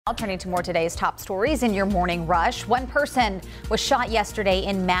Turning to more today's top stories in your morning rush. One person was shot yesterday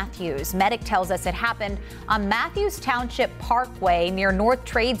in Matthews. Medic tells us it happened on Matthews Township Parkway near North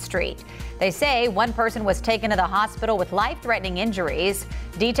Trade Street. They say one person was taken to the hospital with life-threatening injuries.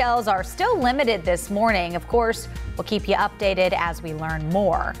 Details are still limited this morning. Of course, we'll keep you updated as we learn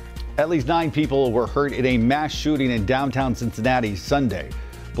more. At least 9 people were hurt in a mass shooting in downtown Cincinnati Sunday.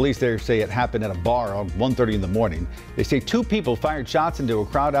 Police there say it happened at a bar around 1:30 in the morning. They say 2 people fired shots into a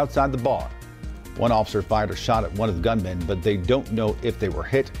crowd outside the bar. One officer fired a shot at one of the gunmen, but they don't know if they were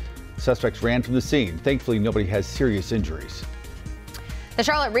hit. Suspects ran from the scene. Thankfully, nobody has serious injuries. The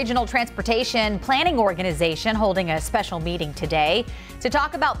Charlotte Regional Transportation Planning Organization holding a special meeting today to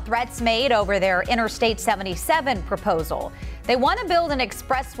talk about threats made over their Interstate 77 proposal. They want to build an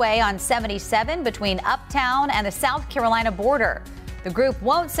expressway on 77 between Uptown and the South Carolina border. The group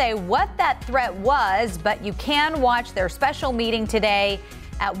won't say what that threat was, but you can watch their special meeting today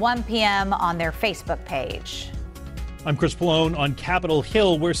at 1 p.m. on their Facebook page. I'm Chris Pallone on Capitol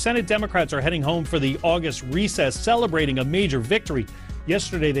Hill, where Senate Democrats are heading home for the August recess, celebrating a major victory.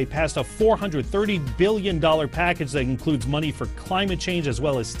 Yesterday, they passed a $430 billion package that includes money for climate change as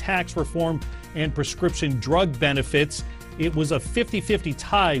well as tax reform and prescription drug benefits. It was a 50-50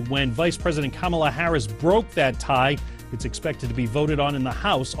 tie when Vice President Kamala Harris broke that tie. It's expected to be voted on in the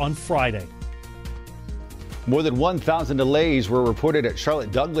House on Friday. More than 1,000 delays were reported at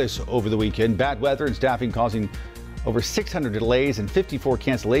Charlotte Douglas over the weekend. Bad weather and staffing causing over 600 delays and 54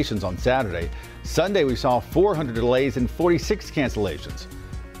 cancellations on Saturday. Sunday, we saw 400 delays and 46 cancellations.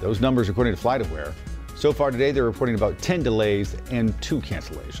 Those numbers according to FlightAware. So far today, they're reporting about 10 delays and 2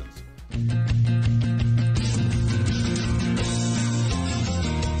 cancellations.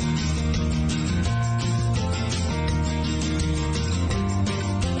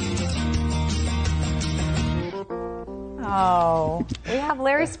 Oh, we have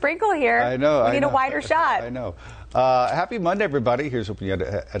Larry Sprinkle here. I know. We need a wider shot. I know. Happy Monday, everybody. Here's hoping you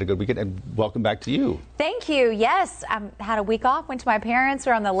had a good weekend, and welcome back to you. Thank you. Yes, I had a week off, went to my parents,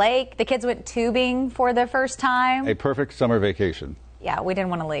 were on the lake. The kids went tubing for the first time. A perfect summer vacation. Yeah, we didn't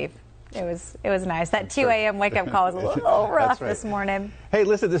want to leave. It was nice. That 2 a.m. wake-up call was a little rough this morning. Hey,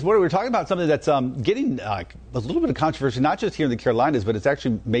 listen, this morning we're talking about something that's getting a little bit of controversy, not just here in the Carolinas, but it's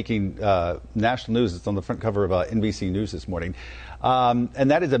actually making national news. It's on the front cover of NBC News this morning.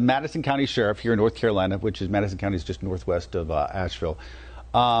 And that is a Madison County sheriff here in North Carolina, which is Madison County is just northwest of Asheville,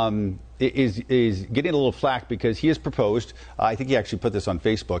 is getting a little flack because he has proposed, I think he actually put this on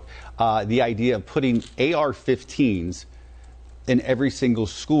Facebook, the idea of putting AR-15s in every single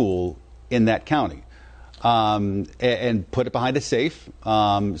school in that county, and put it behind a safe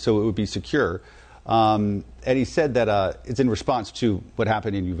so it would be secure. And he said that it's in response to what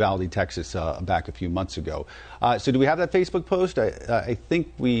happened in Uvalde, Texas, back a few months ago. So do we have that Facebook post? I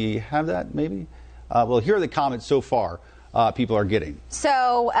think we have that, maybe. Well, here are the comments so far people are getting.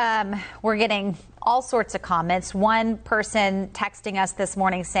 So we're getting all sorts of comments. One person texting us this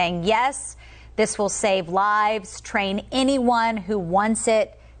morning saying, yes, this will save lives, train anyone who wants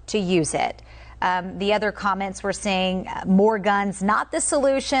it to use it. The other comments were saying more guns, not the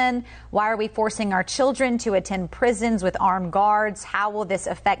solution. Why are we forcing our children to attend prisons with armed guards? How will this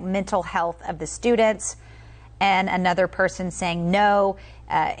affect mental health of the students? And another person saying no,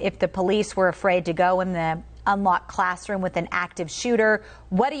 if the police were afraid to go in the unlocked classroom with an active shooter,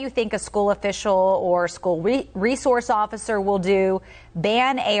 what do you think a school official or school resource officer will do?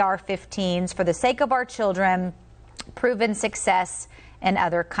 Ban AR-15s for the sake of our children, proven success in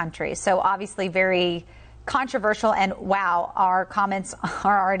other countries. So obviously very controversial, and wow, our comments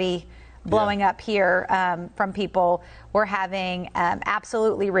are already blowing up here from people. We're having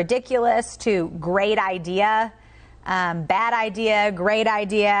absolutely ridiculous to great idea, bad idea, great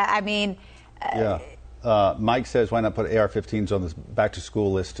idea. I mean, Mike says, why not put AR-15s on this back to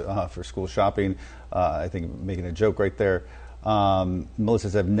school list for school shopping? I think making a joke right there. Melissa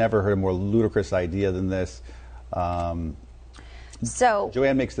says, I've never heard a more ludicrous idea than this. So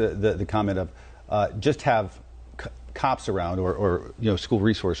Joanne makes the comment of just have cops around or school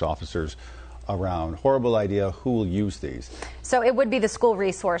resource officers around. Horrible idea. Who will use these? So it would be the school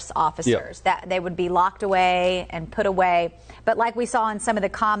resource officers that they would be locked away and put away. But like we saw in some of the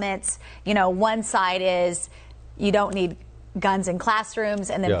comments, one side is you don't need guns in classrooms,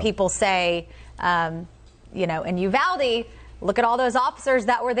 and then people say, in Uvalde, look at all those officers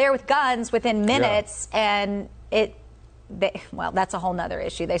that were there with guns within minutes, and that's a whole nother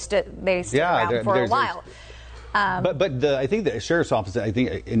issue. They stood around for a while. But I think the sheriff's office, I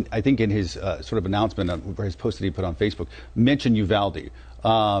think in his sort of announcement or his post that he put on Facebook, mentioned Uvalde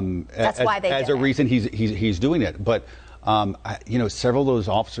That's why they as a reason he's doing it. But Several of those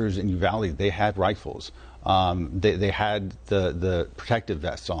officers in Uvalde, they had rifles. They had the protective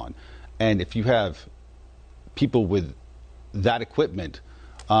vests on. And if you have people with that equipment,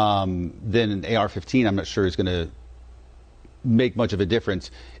 then an AR-15, I'm not sure is going to make much of a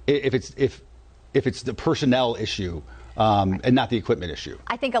difference if it's the personnel issue and not the equipment issue.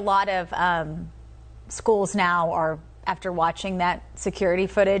 I think a lot of schools now are, after watching that security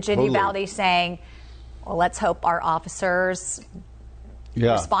footage in Uvalde, saying, well, let's hope our officers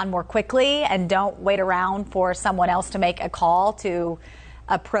respond more quickly and don't wait around for someone else to make a call to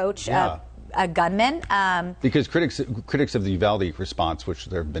approach a gunman. Because critics of the Uvalde response, which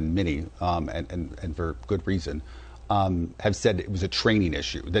there have been many, and for good reason, have said it was a training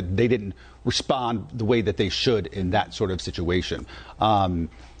issue, that they didn't respond the way that they should in that sort of situation. I'm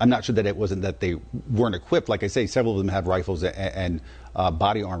not sure that it wasn't that they weren't equipped. Like I say, several of them have rifles and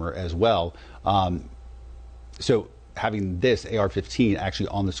body armor as well. So having this AR-15 actually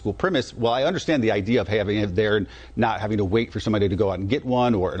on the school premise, well, I understand the idea of having it there and not having to wait for somebody to go out and get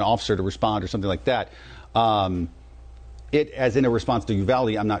one or an officer to respond or something like that. It, as in a response to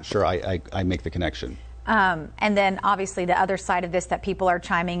Uvalde, I'm not sure I make the connection. And then obviously the other side of this that people are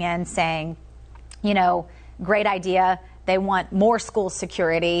chiming in saying, great idea. They want more school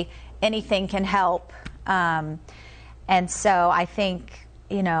security. Anything can help. And so I think,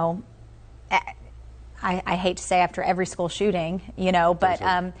 I hate to say after every school shooting,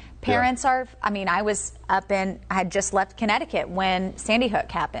 but parents are, I had just left Connecticut when Sandy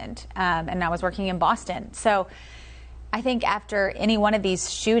Hook happened, and I was working in Boston. So I think after any one of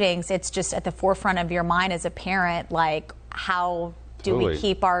these shootings, it's just at the forefront of your mind as a parent, like, how do we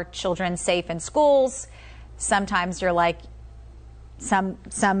keep our children safe in schools? Sometimes you're like, some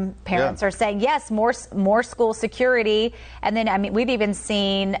parents are saying, yes, more school security. And then, we've even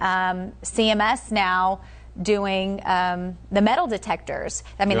seen CMS now doing the metal detectors.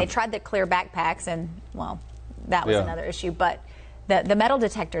 They tried the clear backpacks, and, well, that was another issue. But the metal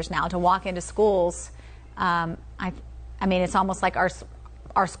detectors now to walk into schools, it's almost like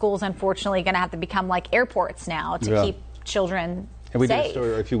our schools, unfortunately, going to have to become like airports now to keep children and we safe. did a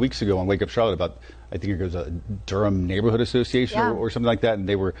story a few weeks ago on Wake Up Charlotte about, I think it was a Durham Neighborhood Association or something like that, and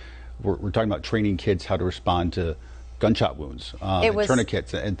they were talking about training kids how to respond to gunshot wounds,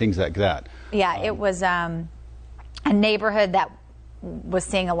 tourniquets and things like that. Yeah, it was a neighborhood that was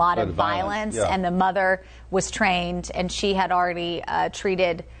seeing a lot of violence, and the mother was trained, and she had already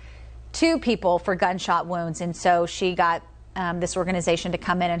treated 2 people for gunshot wounds, and so she got this organization to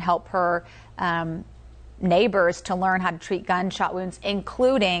come in and help her neighbors to learn how to treat gunshot wounds,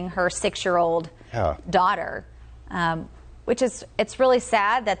 including her 6-year-old daughter, which is, it's really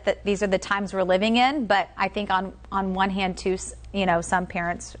sad that these are the times we're living in. But I think on one hand, too, some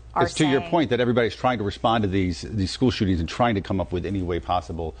parents are saying, to your point, that everybody's trying to respond to these school shootings and trying to come up with any way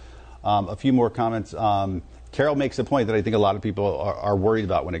possible. A few more comments. Carol makes a point that I think a lot of people are worried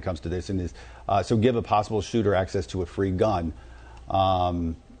about when it comes to this, and is so give a possible shooter access to a free gun,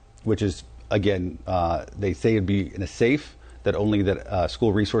 which is, again, they say it'd be in a safe that only that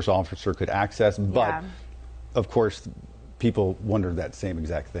school resource officer could access. But, of course, people wonder that same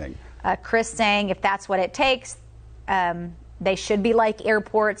exact thing. Chris saying if that's what it takes, they should be like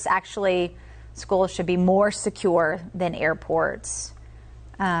airports. Actually, schools should be more secure than airports.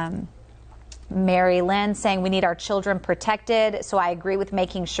 Mary Lynn saying we need our children protected. So I agree with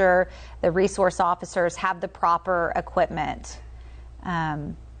making sure the resource officers have the proper equipment.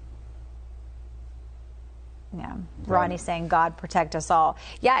 Ronnie saying God protect us all.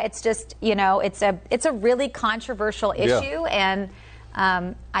 Yeah, it's just, it's a really controversial issue, and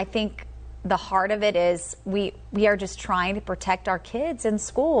I think the heart of it is we are just trying to protect our kids in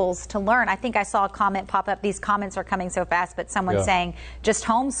schools to learn. I think I saw a comment pop up. These comments are coming so fast, but someone saying just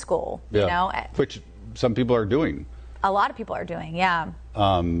homeschool, which some people are doing. A lot of people are doing,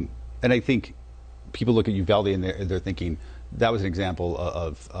 and I think people look at Uvalde and they're thinking that was an example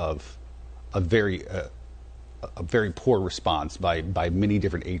of a very poor response by many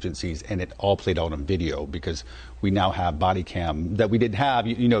different agencies, and it all played out on video because we now have body cam that we didn't have,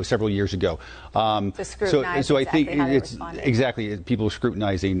 several years ago. So I think it's exactly people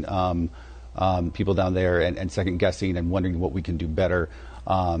scrutinizing people down there and second guessing and wondering what we can do better.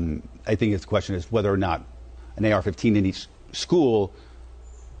 I think the question is whether or not an AR-15 in each school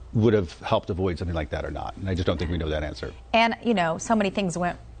would have helped avoid something like that or not. And I just don't think we know that answer. And, so many things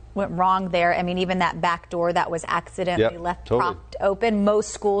went wrong there. Even that back door that was accidentally left propped open.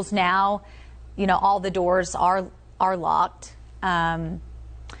 Most schools now, all the doors are locked.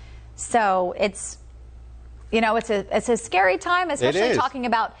 So it's You know, it's a scary time, especially talking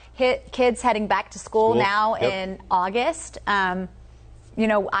about kids heading back to school now in August. You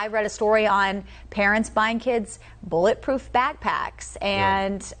know, I read a story on parents buying kids bulletproof backpacks.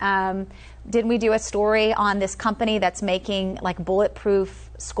 And didn't we do a story on this company that's making like bulletproof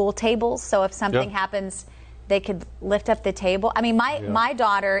school tables? So if something happens, they could lift up the table. I mean, my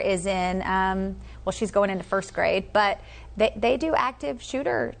daughter is in, well, she's going into first grade, but they do active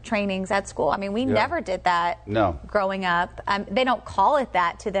shooter trainings at school. I mean, we never did that growing up. They don't call it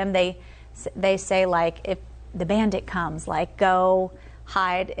that to them. They say, like, if the bandit comes, like, go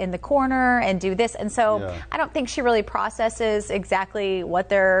hide in the corner and do this. And so I don't think she really processes exactly what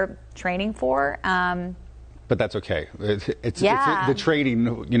they're training for. But that's okay. It's the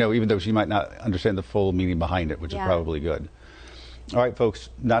training, you know, even though she might not understand the full meaning behind it, which is probably good. All right, folks,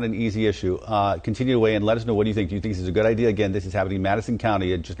 not an easy issue. Continue to weigh in. Let us know, what do you think? Do you think this is a good idea? Again, this is happening in Madison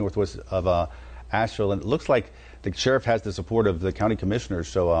County, just northwest of Asheville. And it looks like the sheriff has the support of the county commissioners,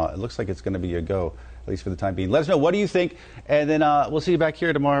 so it looks like it's going to be a go, at least for the time being. Let us know, what do you think? And then we'll see you back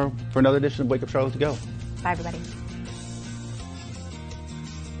here tomorrow for another edition of Wake Up Charlotte to Go. Bye, everybody.